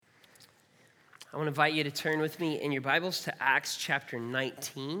I want to invite you to turn with me in your Bibles to Acts chapter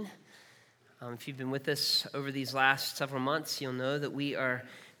 19. If you've been with us over these last several months, you'll know that we are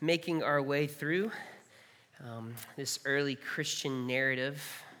making our way through this early Christian narrative,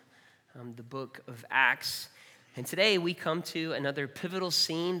 the book of Acts. And today we come to another pivotal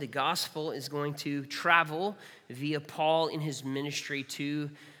scene. The gospel is going to travel via Paul in his ministry to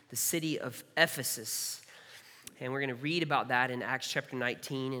the city of Ephesus. And we're going to read about that in Acts chapter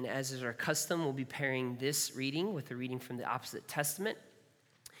 19. And as is our custom, we'll be pairing this reading with a reading from the opposite testament.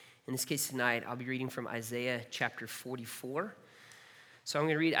 In this case tonight, I'll be reading from Isaiah chapter 44. So I'm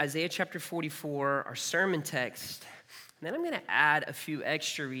going to read Isaiah chapter 44, our sermon text. And then I'm going to add a few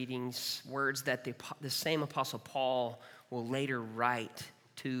extra readings, words that the same Apostle Paul will later write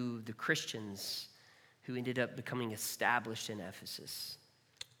to the Christians who ended up becoming established in Ephesus.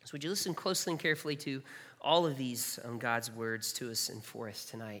 So would you listen closely and carefully to all of these God's words to us and for us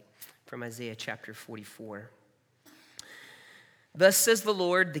tonight from Isaiah chapter 44. Thus says the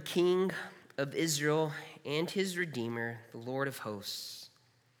Lord, the King of Israel and his Redeemer, the Lord of hosts.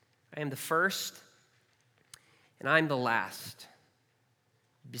 I am the first and I am the last.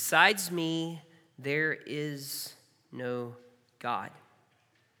 Besides me, there is no God.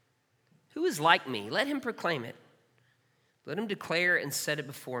 Who is like me? Let him proclaim it. Let him declare and set it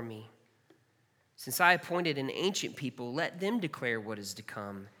before me. Since I appointed an ancient people, let them declare what is to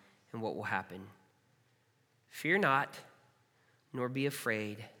come and what will happen. Fear not, nor be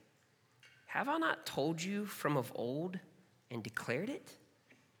afraid. Have I not told you from of old and declared it?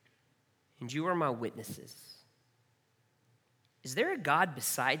 And you are my witnesses. Is there a God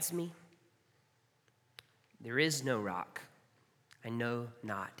besides me? There is no rock. I know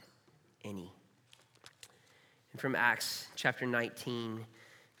not any. And from Acts chapter 19,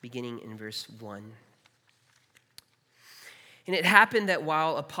 beginning in verse 1. And it happened that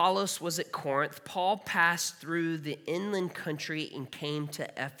while Apollos was at Corinth, Paul passed through the inland country and came to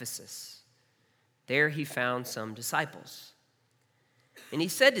Ephesus. There he found some disciples. And he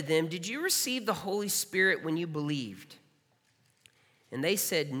said to them, "Did you receive the Holy Spirit when you believed?" And they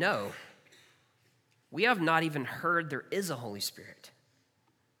said, "No, we have not even heard there is a Holy Spirit."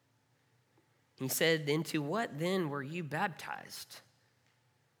 He said, "Into what then were you baptized?"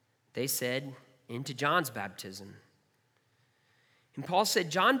 They said, "Into John's baptism." And Paul said,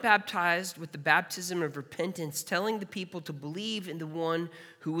 "John baptized with the baptism of repentance, telling the people to believe in the one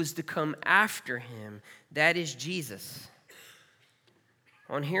who was to come after him, that is Jesus."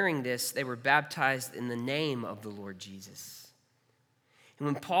 On hearing this, they were baptized in the name of the Lord Jesus. And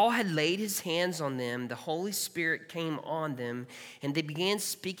when Paul had laid his hands on them, the Holy Spirit came on them, and they began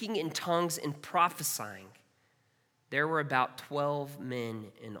speaking in tongues and prophesying. There were about 12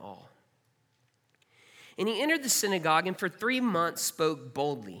 men in all. And he entered the synagogue and for 3 months spoke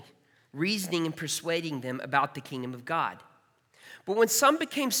boldly, reasoning and persuading them about the kingdom of God. But when some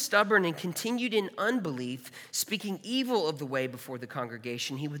became stubborn and continued in unbelief, speaking evil of the way before the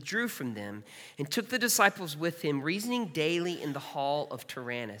congregation, he withdrew from them and took the disciples with him, reasoning daily in the hall of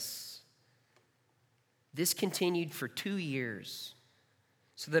Tyrannus. This continued for 2 years,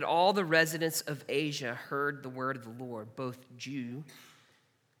 so that all the residents of Asia heard the word of the Lord, both Jew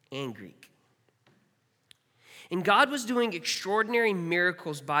and Greek. And God was doing extraordinary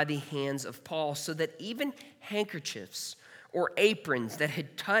miracles by the hands of Paul, so that even handkerchiefs or aprons that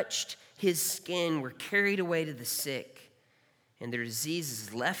had touched his skin were carried away to the sick, and their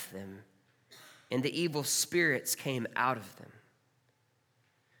diseases left them, and the evil spirits came out of them.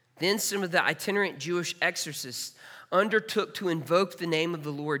 Then some of the itinerant Jewish exorcists undertook to invoke the name of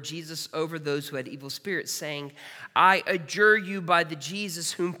the Lord Jesus over those who had evil spirits, saying, "I adjure you by the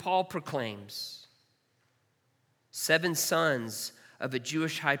Jesus whom Paul proclaims." 7 sons of a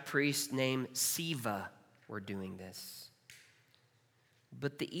Jewish high priest named Sceva were doing this.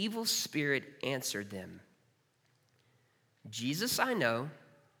 But the evil spirit answered them, "Jesus I know,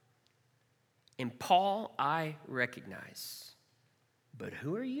 and Paul I recognize. But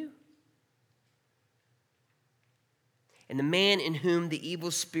who are you?" And the man in whom was the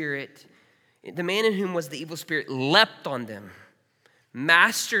evil spirit leapt on them,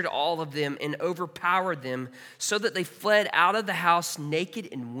 mastered all of them, and overpowered them, so that they fled out of the house naked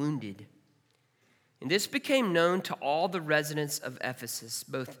and wounded. And this became known to all the residents of Ephesus,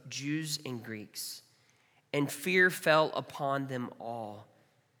 both Jews and Greeks. And fear fell upon them all,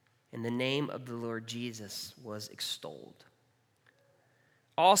 and the name of the Lord Jesus was extolled.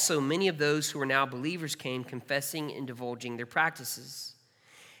 Also, many of those who were now believers came, confessing and divulging their practices.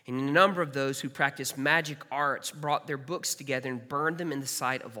 And a number of those who practiced magic arts brought their books together and burned them in the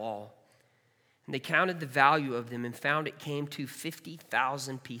sight of all. And they counted the value of them and found it came to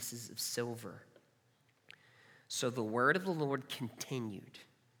 50,000 pieces of silver. So the word of the Lord continued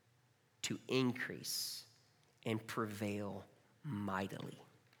to increase and prevail mightily.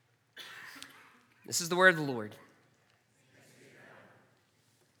 This is the word of the Lord.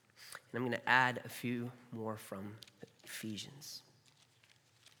 And I'm going to add a few more from Ephesians.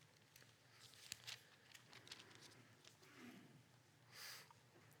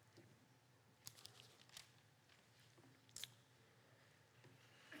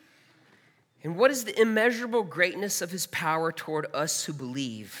 And what is the immeasurable greatness of his power toward us who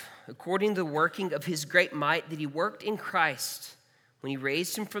believe, according to the working of his great might that he worked in Christ when he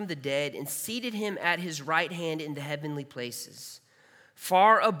raised him from the dead and seated him at his right hand in the heavenly places,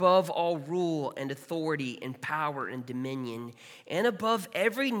 far above all rule and authority and power and dominion, and above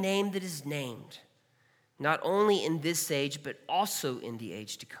every name that is named, not only in this age, but also in the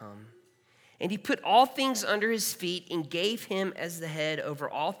age to come. And he put all things under his feet and gave him as the head over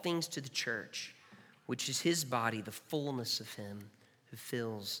all things to the church, which is his body, the fullness of him who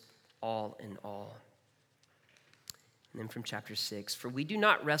fills all in all. And then from chapter 6, for we do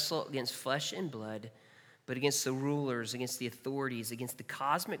not wrestle against flesh and blood, but against the rulers, against the authorities, against the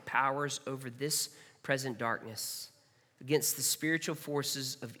cosmic powers over this present darkness, against the spiritual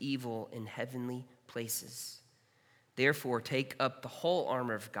forces of evil in heavenly places. Therefore, take up the whole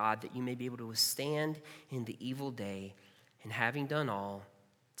armor of God that you may be able to withstand in the evil day, and having done all,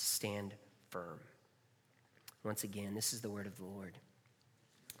 to stand firm. Once again, this is the word of the Lord.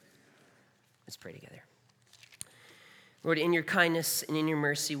 Let's pray together. Lord, in your kindness and in your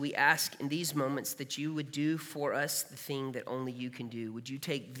mercy, we ask in these moments that you would do for us the thing that only you can do. Would you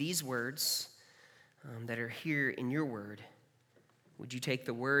take these words that are here in your word? Would you take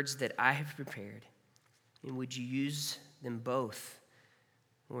the words that I have prepared? And would you use them both,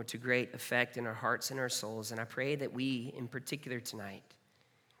 Lord, to great effect in our hearts and our souls? And I pray that we, in particular tonight,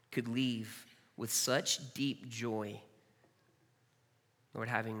 could leave with such deep joy, Lord,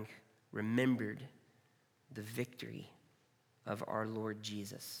 having remembered the victory of our Lord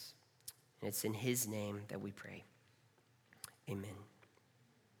Jesus. And it's in his name that we pray. Amen.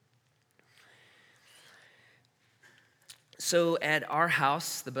 So at our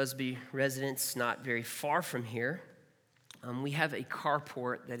house, the Busby residence, not very far from here, we have a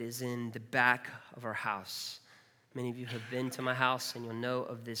carport that is in the back of our house. Many of you have been to my house and you'll know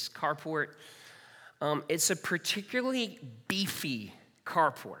of this carport. It's a particularly beefy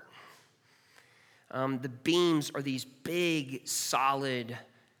carport. The beams are these big, solid,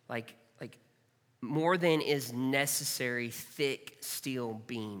 like more than is necessary, thick steel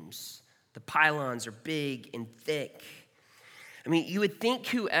beams. The pylons are big and thick. I mean, you would think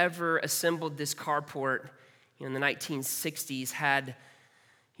whoever assembled this carport in the 1960s had,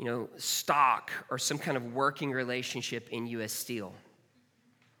 stock or some kind of working relationship in U.S. Steel.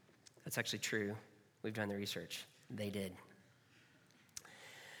 That's actually true. We've done the research. They did.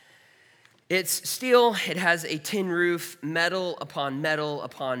 It's steel. It has a tin roof, metal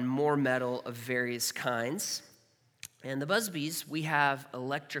upon more metal of various kinds. And the Busbys, we have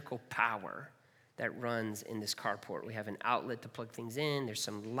electrical power that runs in this carport. We have an outlet to plug things in. There's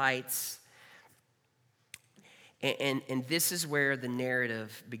some lights. And this is where the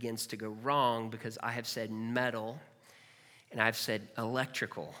narrative begins to go wrong, because I have said metal and I've said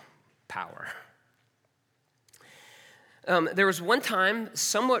electrical power. There was one time,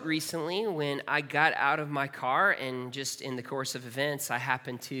 somewhat recently, when I got out of my car and just in the course of events, I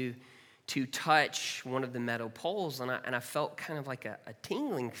happened to touch one of the metal poles, and I felt kind of like a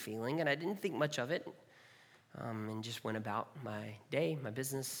tingling feeling, and I didn't think much of it, and just went about my day, my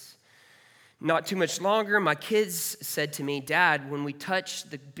business. Not too much longer, my kids said to me, "Dad, when we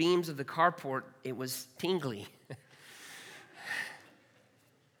touched the beams of the carport, it was tingly."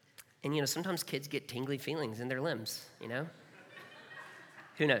 And, sometimes kids get tingly feelings in their limbs,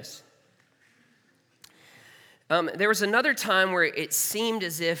 Who knows? There was another time where it seemed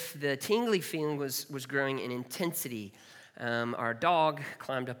as if the tingly feeling was growing in intensity. Our dog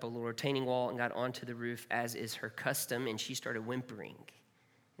climbed up a little retaining wall and got onto the roof, as is her custom, and she started whimpering.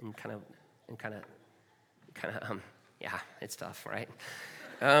 Yeah, it's tough, right?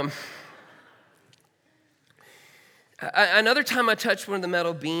 Another time I touched one of the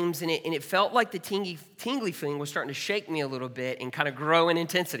metal beams, and it felt like the tingly feeling was starting to shake me a little bit and kind of grow in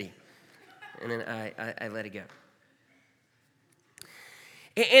intensity. And then I let it go.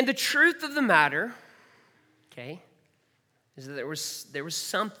 And the truth of the matter, is that there was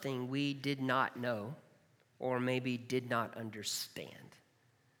something we did not know, or maybe did not understand,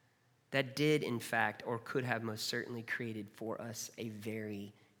 that did, in fact, or could have most certainly created for us a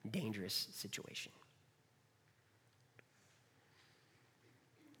very dangerous situation.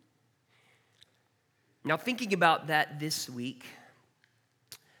 Now, thinking about that this week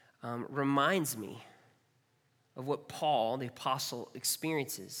reminds me of what Paul, the apostle,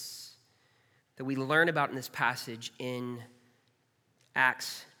 experiences that we learn about in this passage in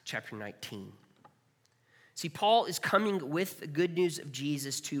Acts chapter 19. See, Paul is coming with the good news of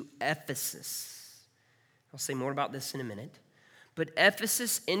Jesus to Ephesus. I'll say more about this in a minute. But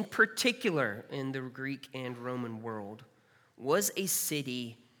Ephesus in particular in the Greek and Roman world was a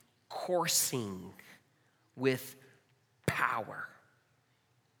city coursing with power,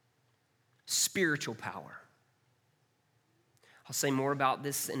 spiritual power. I'll say more about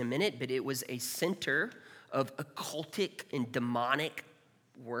this in a minute, but it was a center of occultic and demonic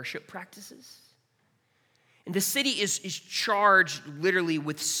worship practices. And the city is charged literally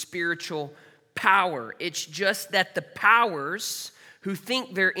with spiritual power. It's just that the powers who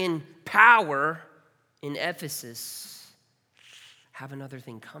think they're in power in Ephesus have another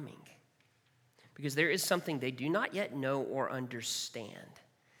thing coming. Because there is something they do not yet know or understand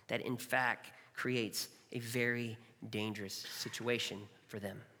that in fact creates a very dangerous situation for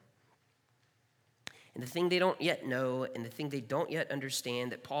them. And the thing they don't yet know and the thing they don't yet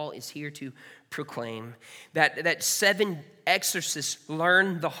understand that Paul is here to proclaim, that 7 exorcists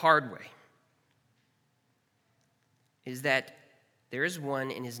learned the hard way, is that there is one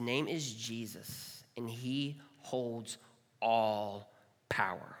and his name is Jesus, and he holds all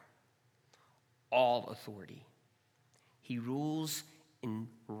power, all authority. He rules and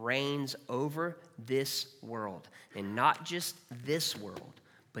reigns over this world, and not just this world,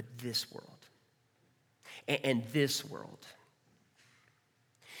 but this world. And this world.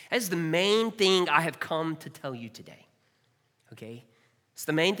 That is the main thing I have come to tell you today, okay? It's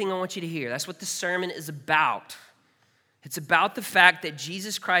the main thing I want you to hear. That's what the sermon is about. It's about the fact that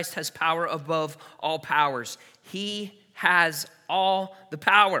Jesus Christ has power above all powers. He has all the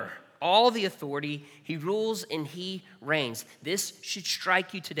power, all the authority. He rules and he reigns. This should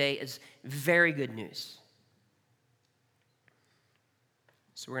strike you today as very good news.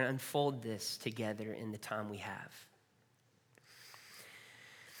 So we're going to unfold this together in the time we have.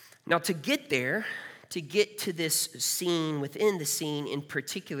 Now, to get there, to get to this scene, within the scene in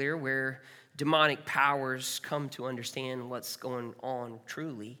particular, where demonic powers come to understand what's going on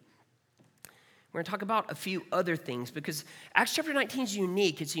truly, we're going to talk about a few other things, because Acts chapter 19 is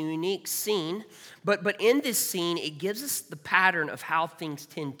unique. It's a unique scene, but in this scene, it gives us the pattern of how things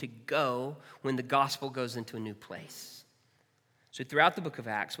tend to go when the gospel goes into a new place. So throughout the book of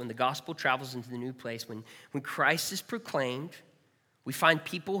Acts, when the gospel travels into the new place, when Christ is proclaimed, we find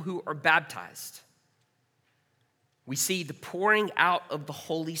people who are baptized. We see the pouring out of the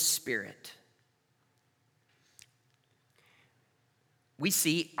Holy Spirit. We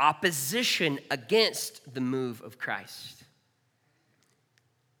see opposition against the move of Christ.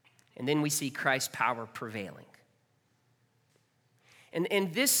 And then we see Christ's power prevailing.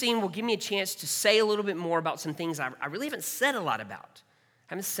 And this scene will give me a chance to say a little bit more about some things I really haven't said a lot about.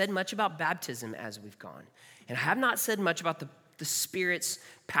 I haven't said much about baptism as we've gone. And I have not said much about the Spirit's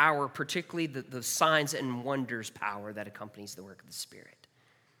power, particularly the signs and wonders power that accompanies the work of the Spirit.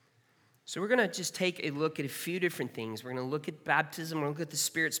 So we're going to just take a look at a few different things. We're going to look at baptism, we're going to look at the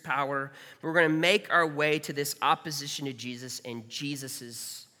Spirit's power, but we're going to make our way to this opposition to Jesus and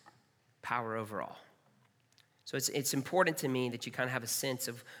Jesus' power overall. So it's important to me that you kind of have a sense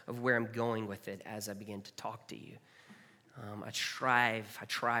of where I'm going with it as I begin to talk to you. I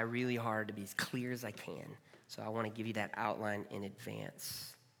try really hard to be as clear as I can. So I want to give you that outline in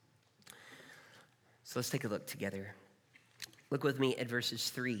advance. So let's take a look together. Look with me at verses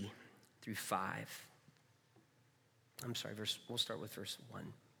 3 through 5. We'll start with verse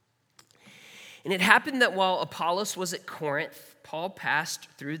 1. And it happened that while Apollos was at Corinth, Paul passed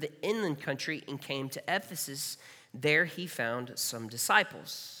through the inland country and came to Ephesus. There he found some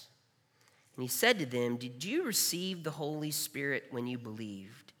disciples. And he said to them, "Did you receive the Holy Spirit when you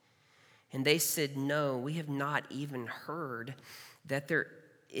believed?" And they said, "No, we have not even heard that there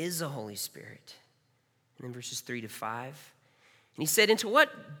is a Holy Spirit." And then verses 3 to 5. And he said, "Into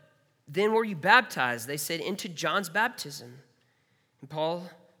what then were you baptized?" They said, "Into John's baptism." And Paul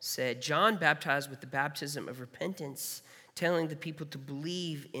said, "John baptized with the baptism of repentance, telling the people to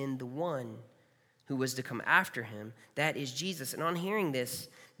believe in the one who was to come after him, that is Jesus." And on hearing this,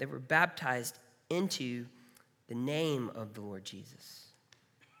 they were baptized into the name of the Lord Jesus.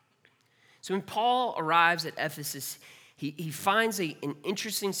 So when Paul arrives at Ephesus, he finds an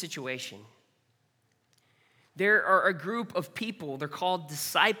interesting situation. There are a group of people, they're called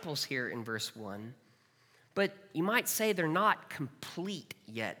disciples here in verse 1. But you might say they're not complete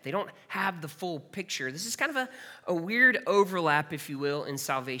yet. They don't have the full picture. This is kind of a weird overlap, if you will, in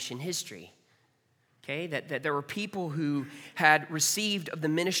salvation history. Okay, that there were people who had received of the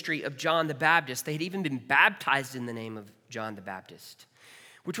ministry of John the Baptist. They had even been baptized in the name of John the Baptist,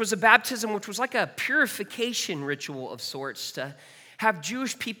 which was a baptism which was like a purification ritual of sorts to have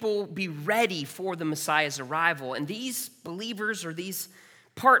Jewish people be ready for the Messiah's arrival. And these believers, or these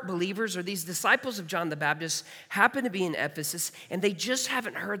part believers, or these disciples of John the Baptist happen to be in Ephesus, and they just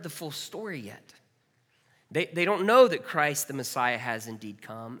haven't heard the full story yet. They don't know that Christ the Messiah has indeed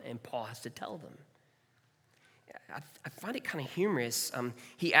come, and Paul has to tell them. I find it kind of humorous.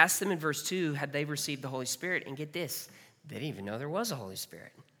 He asked them in verse 2, had they received the Holy Spirit? And get this, they didn't even know there was a Holy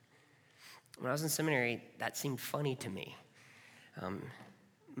Spirit. When I was in seminary, that seemed funny to me.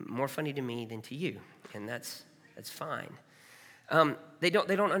 More funny to me than to you, and that's fine. They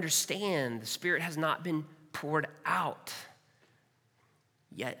don't understand. The Spirit has not been poured out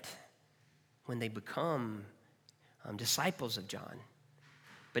yet when they become disciples of John.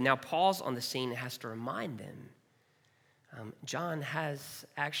 But now Paul's on the scene and has to remind them. John has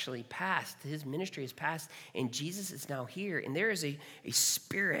actually passed. His ministry has passed, and Jesus is now here. And there is a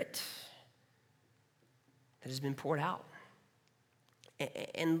Spirit that has been poured out.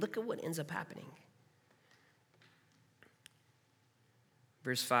 And look at what ends up happening.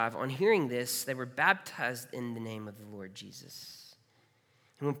 Verse 5, on hearing this, they were baptized in the name of the Lord Jesus.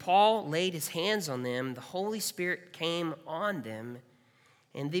 And when Paul laid his hands on them, the Holy Spirit came on them,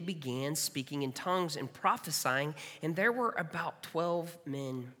 and they began speaking in tongues and prophesying, and there were about 12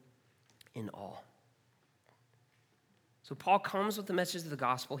 men in all. So Paul comes with the message of the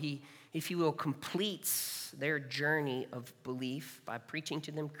gospel. He, if you will, completes their journey of belief by preaching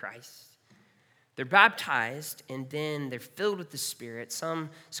to them Christ. They're baptized, and then they're filled with the Spirit. Some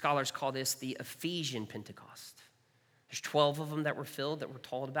scholars call this the Ephesian Pentecost. There's 12 of them that were filled, that we're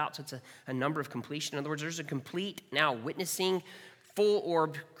told about, so it's a number of completion. In other words, there's a complete, now witnessing,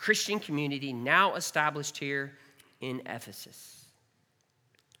 full-orbed Christian community now established here in Ephesus.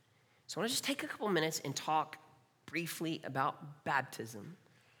 So I want to just take a couple minutes and talk briefly about baptism.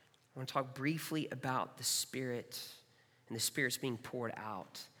 I want to talk briefly about the Spirit and the Spirit's being poured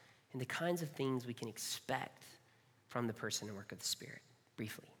out and the kinds of things we can expect from the person and work of the Spirit,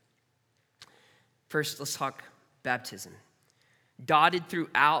 briefly. First, let's talk baptism. Dotted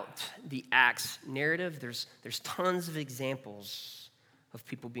throughout the Acts narrative, there's tons of examples of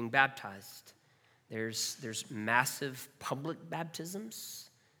people being baptized. There's massive public baptisms.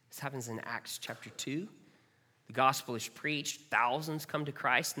 This happens in Acts chapter 2. The gospel is preached, thousands come to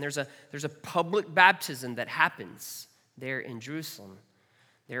Christ, and there's a public baptism that happens there in Jerusalem.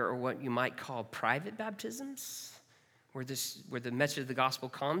 There are what you might call private baptisms, where the message of the gospel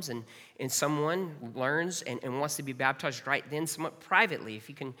comes and someone learns and wants to be baptized right then, somewhat privately. If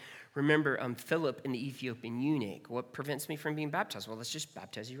you can remember Philip and the Ethiopian eunuch, what prevents me from being baptized? Well, let's just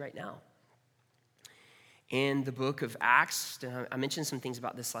baptize you right now. In the book of Acts, I mentioned some things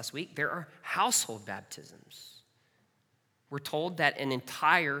about this last week, there are household baptisms. We're told that an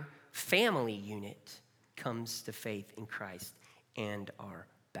entire family unit comes to faith in Christ and are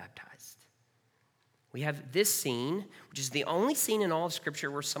baptized. We have this scene, which is the only scene in all of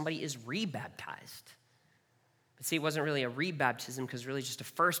Scripture where somebody is rebaptized. But see, it wasn't really a rebaptism because really just a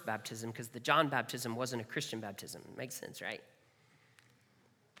first baptism, because the John baptism wasn't a Christian baptism. Makes sense, right?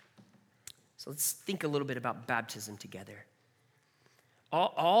 So let's think a little bit about baptism together.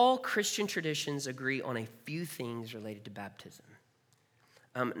 All Christian traditions agree on a few things related to baptism.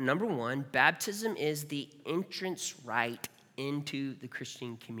 Number one, baptism is the entrance rite into the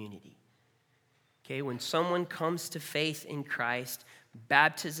Christian community. Okay, when someone comes to faith in Christ,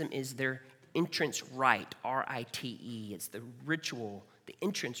 baptism is their entrance rite, R-I-T-E. It's the ritual, the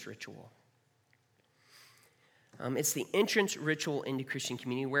entrance ritual. It's the entrance ritual into Christian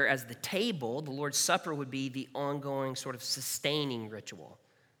community, whereas the table, the Lord's Supper, would be the ongoing sort of sustaining ritual.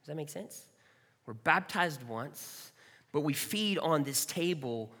 Does that make sense? We're baptized once, but we feed on this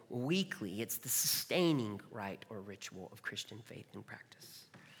table weekly. It's the sustaining rite or ritual of Christian faith and practice.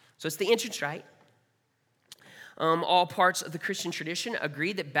 So it's the entrance rite. All parts of the Christian tradition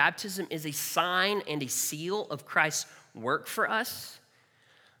agree that baptism is a sign and a seal of Christ's work for us.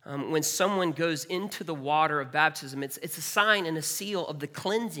 When someone goes into the water of baptism, it's a sign and a seal of the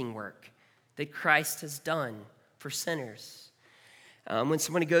cleansing work that Christ has done for sinners. When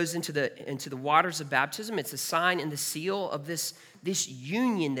someone goes into the waters of baptism, it's a sign and the seal of this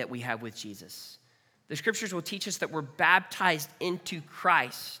union that we have with Jesus. The Scriptures will teach us that we're baptized into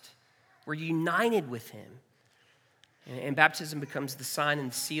Christ. We're united with Him. And baptism becomes the sign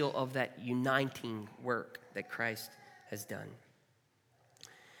and the seal of that uniting work that Christ has done.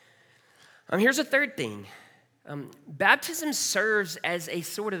 Here's a third thing. Baptism serves as a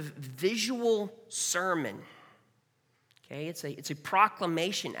sort of visual sermon. Okay, it's a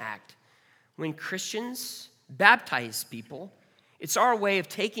proclamation act. When Christians baptize people, it's our way of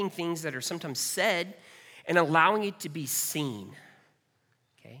taking things that are sometimes said and allowing it to be seen.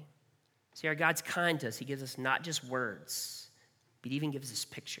 Okay? See, our God's kind to us. He gives us not just words, but he even gives us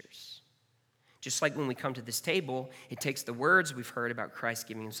pictures. Just like when we come to this table, it takes the words we've heard about Christ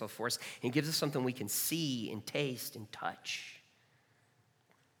giving himself for us and gives us something we can see and taste and touch.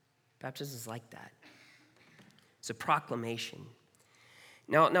 Baptism is like that. It's a proclamation.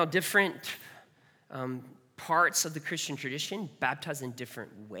 Now different parts of the Christian tradition baptize in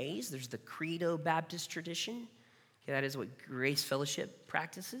different ways. There's the Credo Baptist tradition. Okay, that is what Grace Fellowship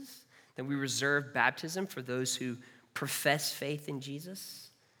practices. That we reserve baptism for those who profess faith in Jesus.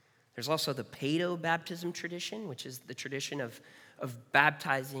 There's also the Paedo Baptism tradition, which is the tradition of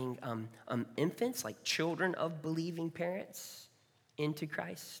baptizing infants, like children of believing parents, into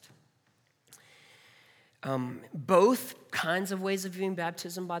Christ. Both kinds of ways of viewing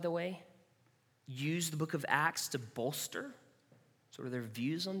baptism, by the way, use the book of Acts to bolster sort of their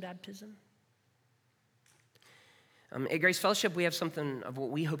views on baptism. At Grace Fellowship, we have something of what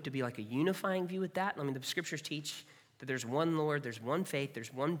we hope to be like a unifying view with that. I mean, the scriptures teach that there's one Lord, there's one faith,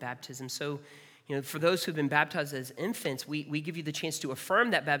 there's one baptism. So, for those who've been baptized as infants, we give you the chance to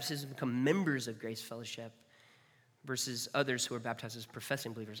affirm that baptism and become members of Grace Fellowship, versus others who are baptized as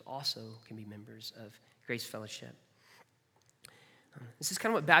professing believers also can be members of Grace Fellowship. This is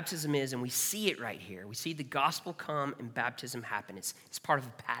kind of what baptism is, and we see it right here. We see the gospel come and baptism happen. It's part of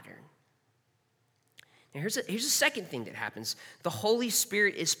a pattern. Now here's a second thing that happens. The Holy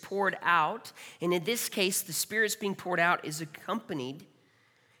Spirit is poured out, and in this case, the Spirit's being poured out is accompanied,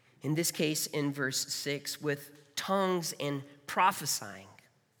 in this case in verse 6, with tongues and prophesying.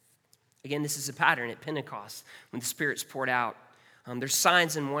 Again, this is a pattern at Pentecost. When the Spirit's poured out, there's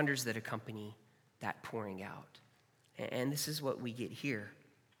signs and wonders that accompany that pouring out. And this is what we get here.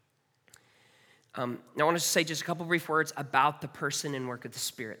 Now, I want to say just a couple brief words about the person and work of the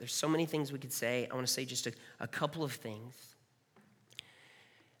Spirit. There's so many things we could say. I want to say just a couple of things.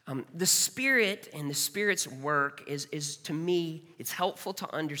 The Spirit and the Spirit's work is, to me, it's helpful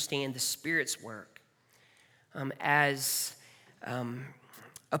to understand the Spirit's work as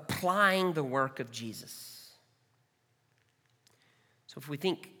applying the work of Jesus. So if we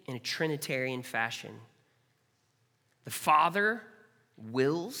think in a Trinitarian fashion, the Father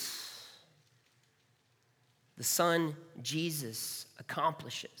wills, the Son, Jesus,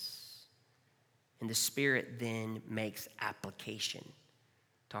 accomplishes, and the Spirit then makes application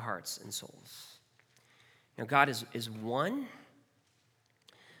to hearts and souls. Now, God is one,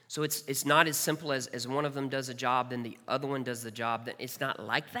 so it's not as simple as one of them does a job, then the other one does the job. It's not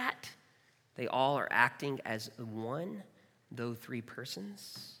like that. They all are acting as one, though three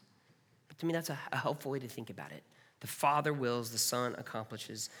persons. But to me, that's a helpful way to think about it. The Father wills, the Son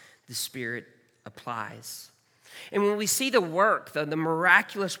accomplishes, the Spirit applies. And when we see the work, the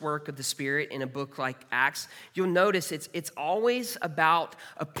miraculous work of the Spirit in a book like Acts, you'll notice it's always about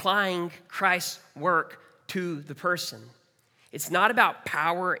applying Christ's work to the person. It's not about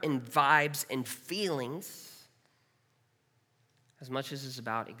power and vibes and feelings as much as it's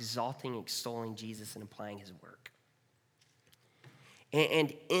about exalting, extolling Jesus and applying his work.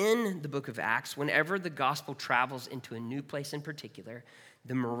 And in the book of Acts, whenever the gospel travels into a new place in particular,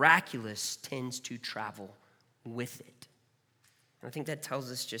 the miraculous tends to travel with it. And I think that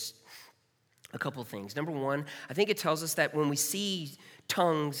tells us just a couple things. Number one, I think it tells us that when we see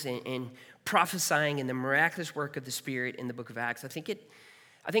tongues and prophesying and the miraculous work of the Spirit in the book of Acts, I think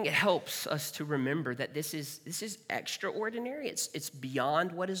it helps us to remember that this is extraordinary. It's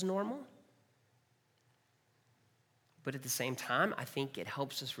beyond what is normal. But at the same time, I think it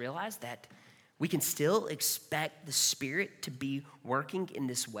helps us realize that we can still expect the Spirit to be working in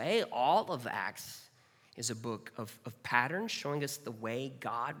this way. All of Acts is a book of patterns showing us the way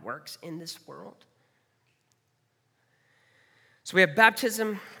God works in this world. So we have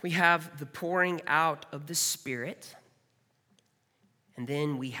baptism, we have the pouring out of the Spirit, and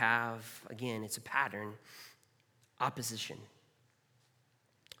then we have, again, it's a pattern, opposition.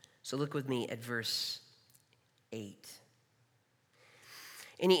 So look with me at verse 8.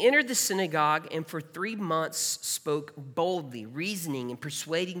 And he entered the synagogue and for 3 months spoke boldly, reasoning and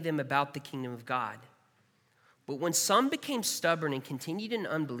persuading them about the kingdom of God. But when some became stubborn and continued in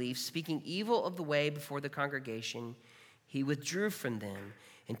unbelief, speaking evil of the way before the congregation, he withdrew from them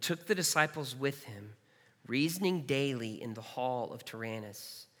and took the disciples with him, reasoning daily in the hall of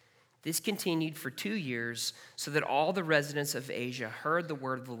Tyrannus. This continued for 2 years, so that all the residents of Asia heard the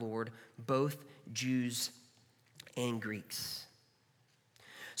word of the Lord, both Jews and Greeks.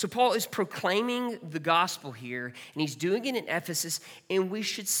 So Paul is proclaiming the gospel here, and he's doing it in Ephesus, and we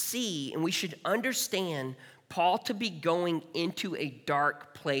should see and we should understand Paul to be going into a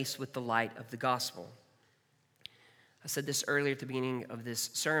dark place with the light of the gospel. I said this earlier at the beginning of this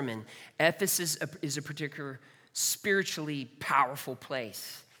sermon. Ephesus is a particular spiritually powerful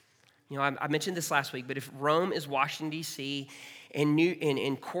place. You know, I mentioned this last week, but if Rome is Washington, D.C.,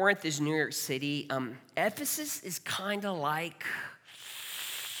 and Corinth is New York City, Ephesus is kind of like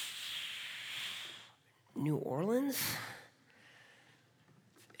New Orleans.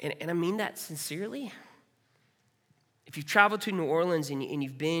 And I mean that sincerely. If you've traveled to New Orleans and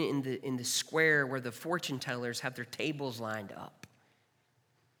you've been in the square where the fortune tellers have their tables lined up,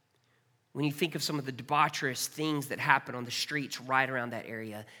 when you think of some of the debaucherous things that happen on the streets right around that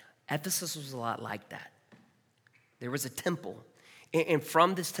area, Ephesus was a lot like that. There was a temple. And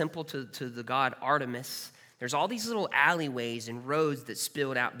from this temple to the god Artemis, there's all these little alleyways and roads that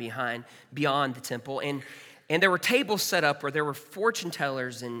spilled out beyond the temple. And there were tables set up where there were fortune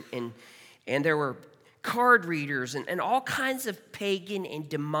tellers and there were card readers and all kinds of pagan and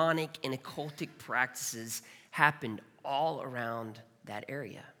demonic and occultic practices happened all around that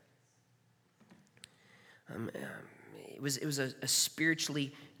area. It was a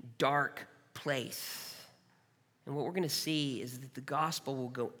spiritually dark place. And what we're going to see is that the gospel will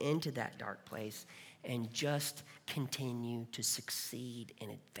go into that dark place and just continue to succeed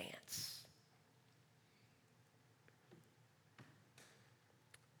and advance.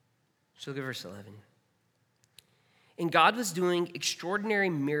 So look at verse 11. And God was doing extraordinary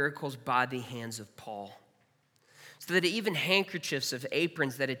miracles by the hands of Paul, so that even handkerchiefs of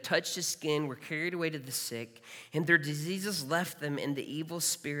aprons that had touched his skin were carried away to the sick, and their diseases left them, and the evil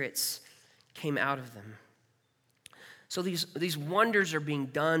spirits came out of them. So these wonders are being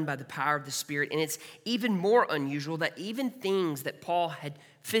done by the power of the Spirit, and it's even more unusual that even things that Paul had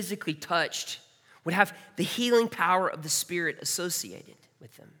physically touched would have the healing power of the Spirit associated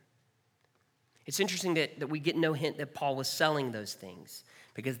with them. It's interesting that we get no hint that Paul was selling those things,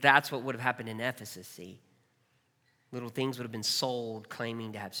 because that's what would have happened in Ephesus, see? Little things would have been sold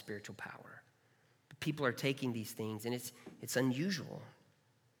claiming to have spiritual power. But people are taking these things, and it's unusual.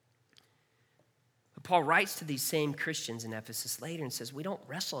 But Paul writes to these same Christians in Ephesus later and says, we don't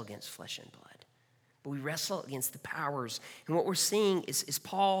wrestle against flesh and blood, but we wrestle against the powers. And what we're seeing is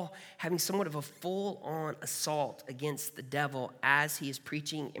Paul having somewhat of a full-on assault against the devil as he is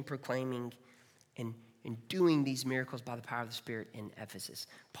preaching and proclaiming and doing these miracles by the power of the Spirit in Ephesus.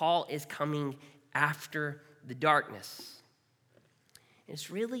 Paul is coming after the darkness. And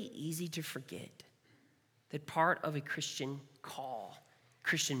it's really easy to forget that part of a Christian call,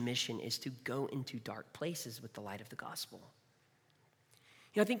 Christian mission, is to go into dark places with the light of the gospel.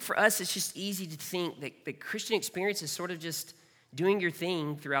 You know, I think for us, it's just easy to think that Christian experience is sort of just doing your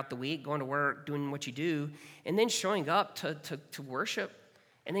thing throughout the week, going to work, doing what you do, and then showing up to worship,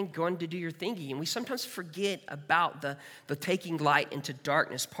 and then going to do your thinking. And we sometimes forget about the taking light into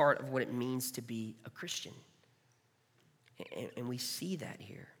darkness part of what it means to be a Christian. And we see that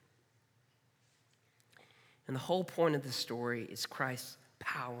here. And the whole point of the story is Christ's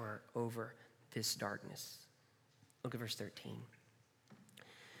power over this darkness. Look at verse 13.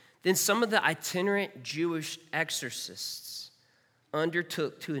 Then some of the itinerant Jewish exorcists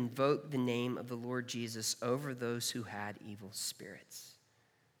undertook to invoke the name of the Lord Jesus over those who had evil spirits.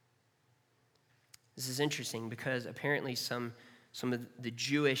 This is interesting because apparently some of the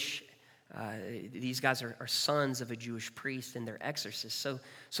Jewish, these guys are sons of a Jewish priest and they're exorcists.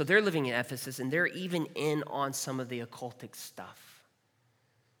 So they're living in Ephesus and they're even in on some of the occultic stuff.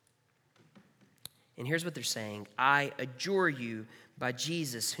 And here's what they're saying. I adjure you by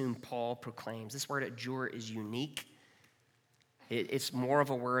Jesus whom Paul proclaims. This word adjure is unique. It's more of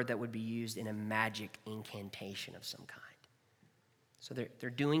a word that would be used in a magic incantation of some kind. So they're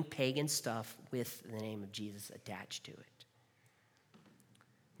doing pagan stuff with the name of Jesus attached to it.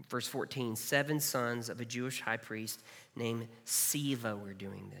 Verse 14, 7 sons of a Jewish high priest named Sceva were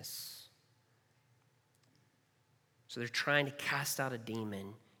doing this. So they're trying to cast out a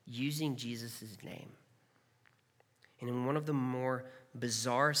demon using Jesus' name. And in one of the more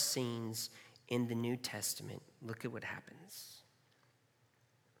bizarre scenes in the New Testament, look at what happens.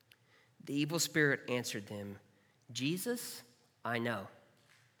 The evil spirit answered them, Jesus, I know.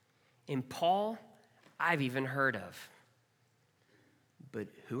 And Paul, I've even heard of. But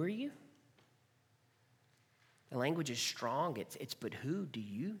who are you? The language is strong. It's but who do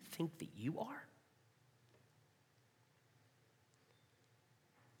you think that you are?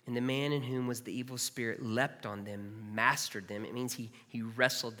 And the man in whom was the evil spirit leapt on them, mastered them. It means he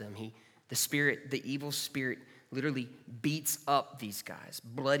wrestled them. The evil spirit literally beats up these guys,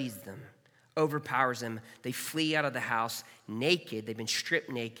 bloodies them, overpowers them. They flee out of the house naked. They've been stripped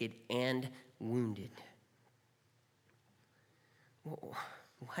naked and wounded. What?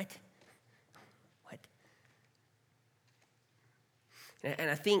 What?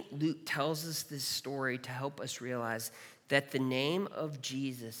 And I think Luke tells us this story to help us realize that the name of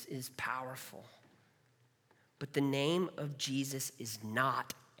Jesus is powerful. But the name of Jesus is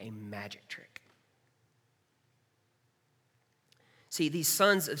not a magic trick. See, these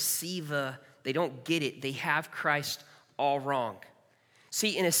sons of Sceva, they don't get it. They have Christ all wrong.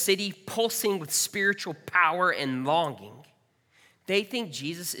 See, in a city pulsing with spiritual power and longing, they think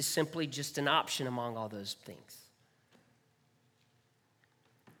Jesus is simply just an option among all those things.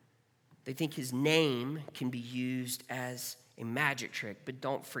 They think his name can be used as a magic trick, but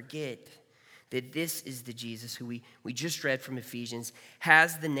don't forget that this is the Jesus who we just read from Ephesians,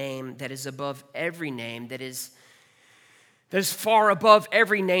 has the name that is above every name, that is far above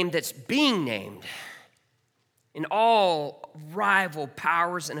every name that's being named. And all rival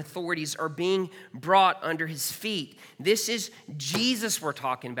powers and authorities are being brought under his feet. This is Jesus we're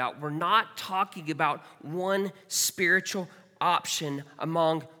talking about. We're not talking about one spiritual option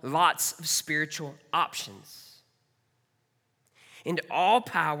among lots of spiritual options. And all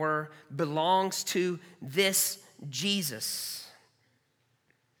power belongs to this Jesus.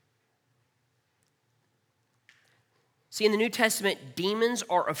 See, in the New Testament, demons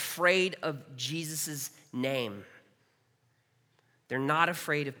are afraid of Jesus' name. They're not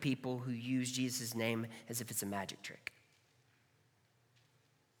afraid of people who use Jesus' name as if it's a magic trick.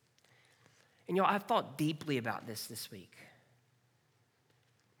 And y'all, I've thought deeply about this week.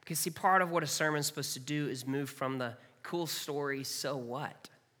 Because see, part of what a sermon's supposed to do is move from the cool story, so what,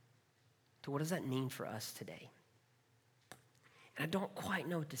 to what does that mean for us today? And I don't quite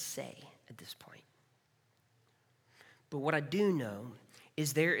know what to say at this point. But what I do know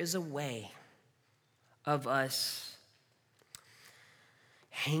is there is a way of us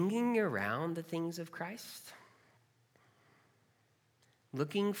hanging around the things of Christ,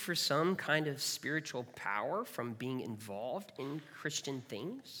 looking for some kind of spiritual power from being involved in Christian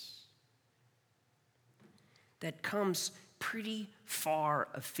things, that comes pretty far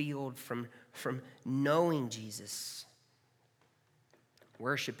afield from knowing Jesus,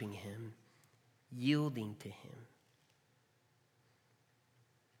 worshiping him, yielding to him.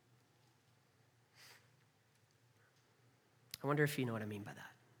 I wonder if you know what I mean by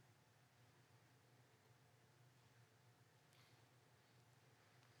that.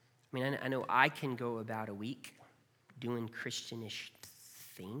 I mean, I know I can go about a week doing Christianish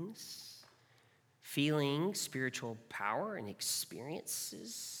things, feeling spiritual power and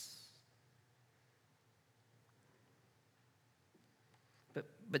experiences.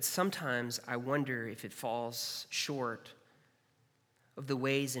 But sometimes I wonder if it falls short of the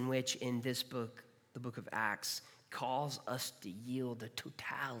ways in which in this book, the book of Acts, calls us to yield the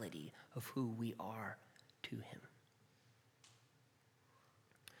totality of who we are to him.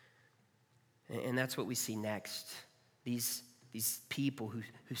 And that's what we see next. These people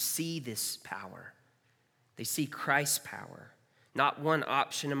who see this power, they see Christ's power, not one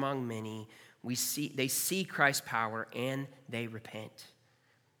option among many. They see Christ's power and they repent.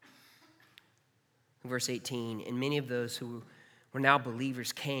 Verse 18, and many of those who were now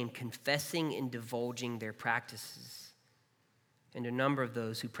believers came, confessing and divulging their practices. And a number of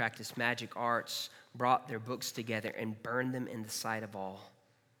those who practiced magic arts brought their books together and burned them in the sight of all.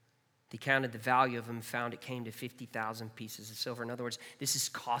 They counted the value of them, found it came to 50,000 pieces of silver. In other words, this is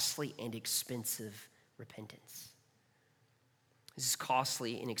costly and expensive repentance. This is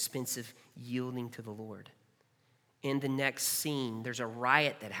costly and expensive yielding to the Lord. In the next scene, there's a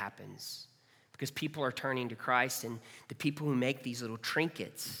riot that happens because people are turning to Christ, and the people who make these little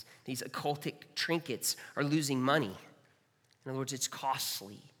trinkets, these occultic trinkets, are losing money. In other words, it's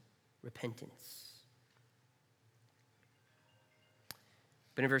costly repentance.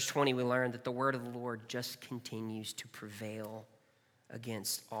 But in verse 20, we learn that the word of the Lord just continues to prevail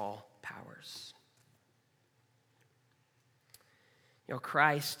against all powers. You know,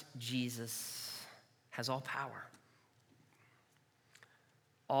 Christ Jesus has all power,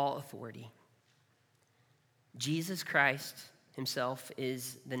 all authority. Jesus Christ himself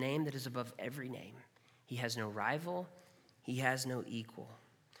is the name that is above every name. He has no rival. He has no equal.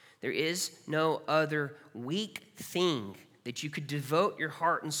 There is no other weak thing that you could devote your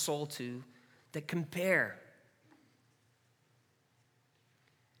heart and soul to that compare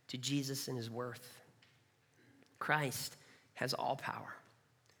to Jesus and his worth. Christ has all power.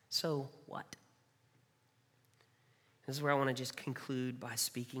 So what? This is where I want to just conclude by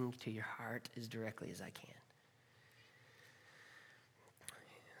speaking to your heart as directly as I can.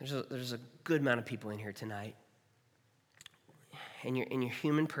 There's a good amount of people in here tonight. And you're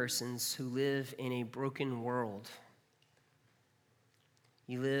human persons who live in a broken world.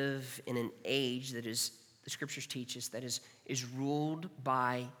 You live in an age that is, the scriptures teach us, that is ruled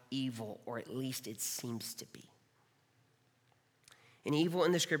by evil, or at least it seems to be. And evil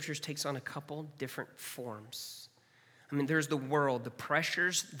in the scriptures takes on a couple different forms. I mean, there's the world, the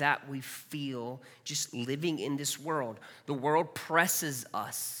pressures that we feel just living in this world. The world presses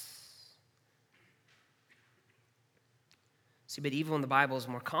us. See, but evil in the Bible is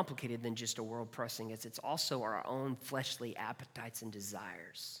more complicated than just a world pressing us. It's also our own fleshly appetites and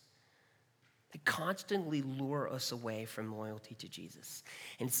desires. They constantly lure us away from loyalty to Jesus.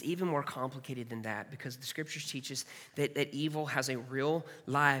 And it's even more complicated than that, because the scriptures teach us that evil has a real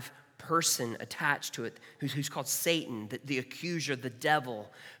live person attached to it who's called Satan, the accuser, the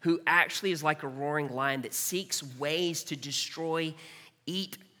devil, who actually is like a roaring lion that seeks ways to destroy,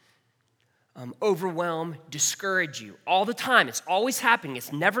 eat, overwhelm, discourage you all the time. It's always happening.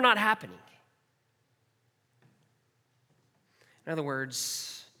 It's never not happening. In other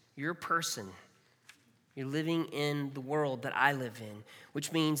words, you're a person. You're living in the world that I live in,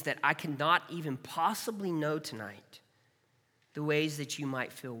 which means that I cannot even possibly know tonight the ways that you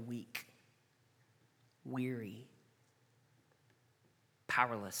might feel weak, weary,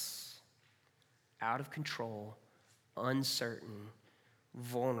 powerless, out of control, uncertain,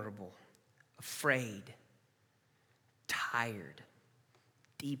 vulnerable, afraid, tired,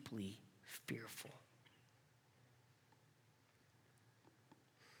 deeply fearful.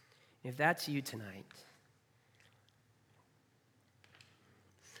 If that's you tonight,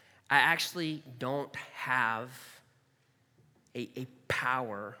 I actually don't have a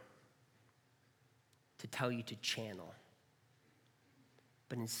power to tell you to channel.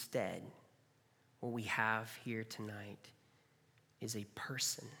 But instead, what we have here tonight is a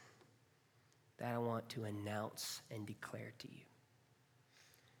person that I want to announce and declare to you.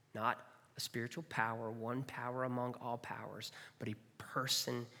 Not a spiritual power, one power among all powers, but a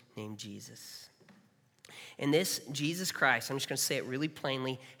person named Jesus. And this Jesus Christ, I'm just going to say it really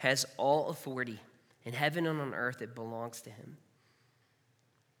plainly, has all authority in heaven and on earth. It belongs to him.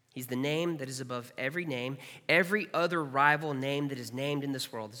 He's the name that is above every name. Every other rival name that is named in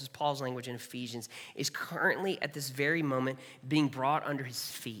this world, this is Paul's language in Ephesians, is currently at this very moment being brought under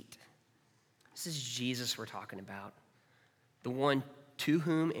his feet. This is Jesus we're talking about. The one to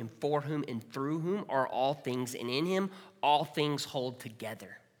whom and for whom and through whom are all things, and in him all things hold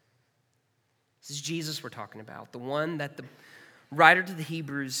together. This is Jesus we're talking about, the one that the writer to the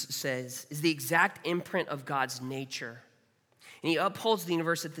Hebrews says is the exact imprint of God's nature. And he upholds the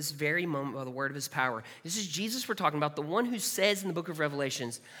universe at this very moment by the word of his power. This is Jesus we're talking about, the one who says in the book of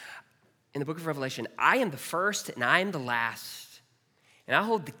Revelation, I am the first and I am the last, and I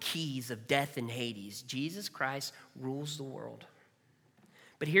hold the keys of death and Hades. Jesus Christ rules the world.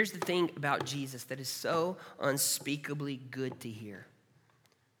 But here's the thing about Jesus that is so unspeakably good to hear.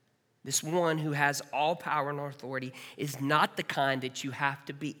 This one who has all power and authority is not the kind that you have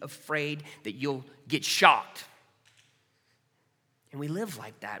to be afraid that you'll get shocked. And we live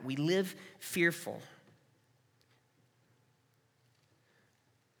like that. We live fearful.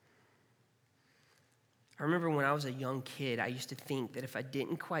 I remember when I was a young kid, I used to think that if I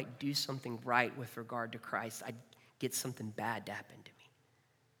didn't quite do something right with regard to Christ, I'd get something bad to happen to me.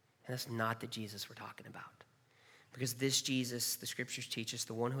 And that's not the Jesus we're talking about. Because this Jesus, the scriptures teach us,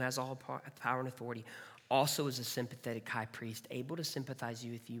 the one who has all power and authority, also is a sympathetic high priest, able to sympathize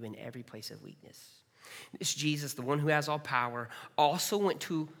with you in every place of weakness. This Jesus, the one who has all power, also went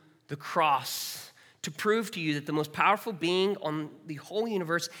to the cross to prove to you that the most powerful being on the whole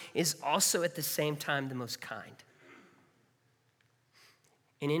universe is also at the same time the most kind.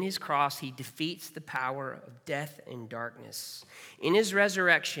 And in his cross, he defeats the power of death and darkness. In his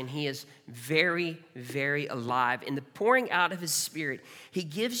resurrection, he is very, very alive. In the pouring out of his spirit, he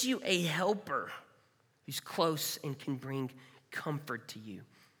gives you a helper who's close and can bring comfort to you.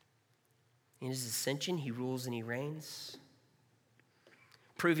 In his ascension, he rules and he reigns,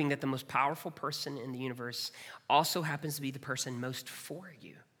 proving that the most powerful person in the universe also happens to be the person most for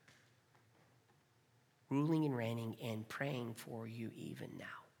you, ruling and reigning and praying for you even now.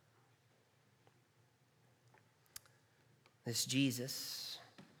 This Jesus,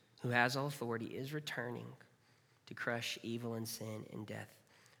 who has all authority, is returning to crush evil and sin and death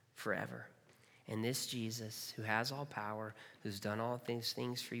forever. And this Jesus, who has all power, who's done all these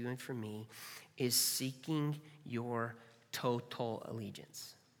things for you and for me, is seeking your total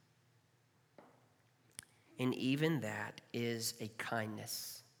allegiance. And even that is a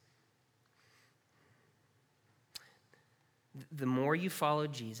kindness. The more you follow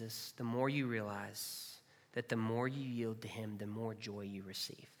Jesus, the more you realize that the more you yield to him, the more joy you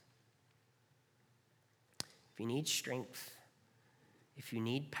receive. If you need strength, if you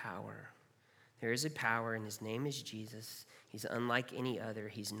need power, there is a power, and his name is Jesus. He's unlike any other.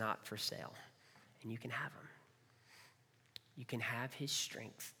 He's not for sale, and you can have him. You can have his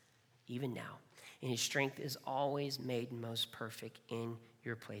strength even now, and his strength is always made most perfect in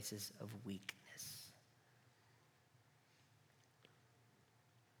your places of weakness.